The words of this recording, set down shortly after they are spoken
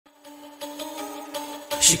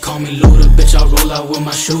She call me Luda, bitch, I roll out with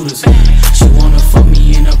my shooters. She wanna fuck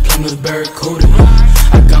me in a Plymouth Barracuda.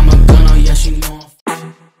 I got my gun on, yeah, she know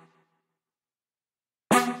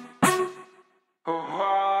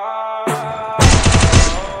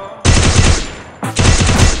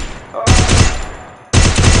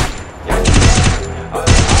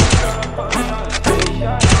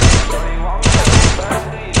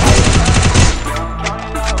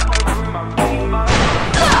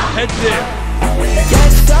Heads there.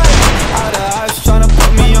 Yes, I out of eyes tryna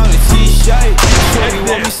put me on a t-shirt. Shorty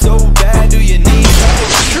want me so bad, do you need help?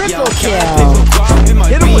 Triple kill.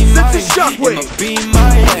 Hit him with sense of shockwave.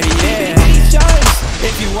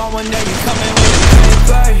 If you want one, then you coming with a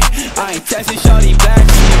paper. I ain't texting shorty back,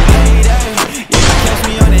 see you later. If you catch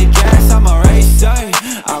me on that gas, I'm a racer.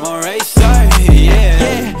 I'm a racer,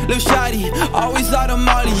 yeah. Lil' shawty, always out of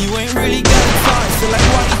Molly. You ain't really got a talk, so like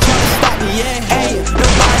why you tryna stop me, yeah? Hey,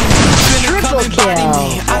 nobody finna come and body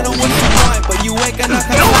me. I don't what you want, but you ain't gonna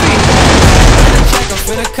come and check up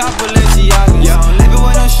for the couple Balenciagas. Yo, I'm living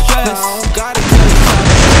with no stress. Gotta tell you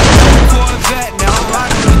something. Corvette, now I'm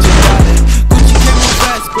riding with your daughter. Gucci came with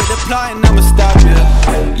vest, quit applying, I'ma stop you.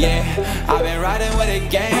 Yeah, I've been riding with a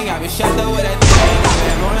gang, I've been shut up with a thing, I've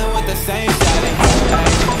been rolling with the same shawty.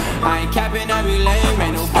 I ain't capping every lane,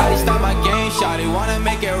 ain't nobody stop my game. Shawty wanna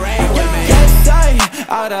make it rain with me. Yes, I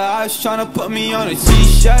out of eyes tryna put me on a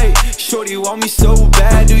t-shirt. Shorty want me so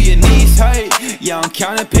bad, do your knees hurt? Yeah, I'm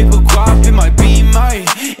counting paper guap in my Beamer,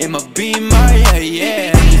 in my Beamer,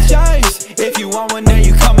 yeah. Choice, if you want one, then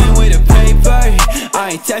you coming with a paper.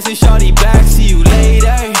 I ain't texting shorty back, see you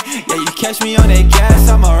later. Yeah, you catch me on that gas,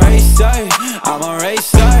 I'm a racer, I'm a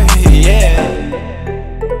racer, yeah.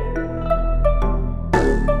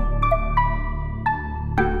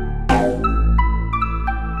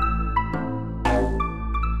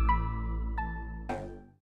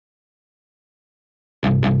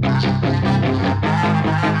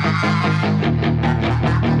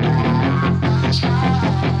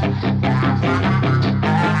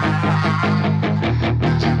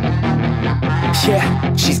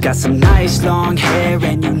 Yeah, she's got some nice long hair,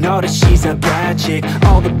 and you know that she's a bad chick.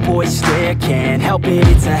 All the boys stare, can't help it,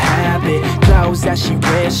 it's a habit. Clothes that she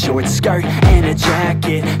wears, short skirt and a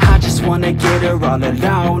jacket. I just wanna get her all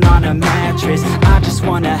alone on a mattress. I just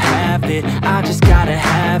wanna have it, I just gotta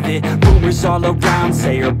have it. Rumors all around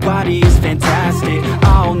say her body is fantastic.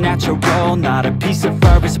 All natural, not a piece of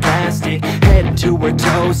fur is plastic. Head to her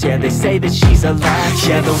toes, yeah, they say that she's a latch.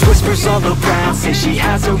 Yeah, the whispers all around say she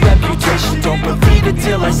has a reputation. Don't believe it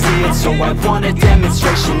till I see it, so I want a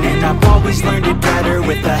demonstration. And I've always learned it better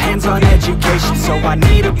with a hands-on education. So I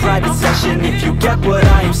need a private session if you get what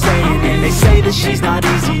I am saying. And they say that she's not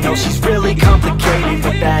easy, no, she's really complicated.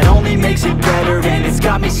 But that only makes it better, and it's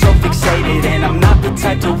got me so fixated. And I'm not the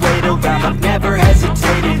type to wait around, I've never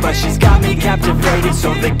hesitated. But she's got me captivated,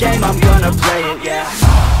 so the game, I'm gonna play it, yeah.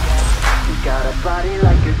 She got a body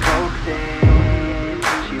like a coke thing,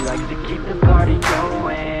 she likes to keep the party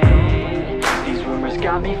going.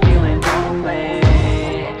 Got me feeling lonely,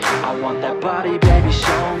 I want that body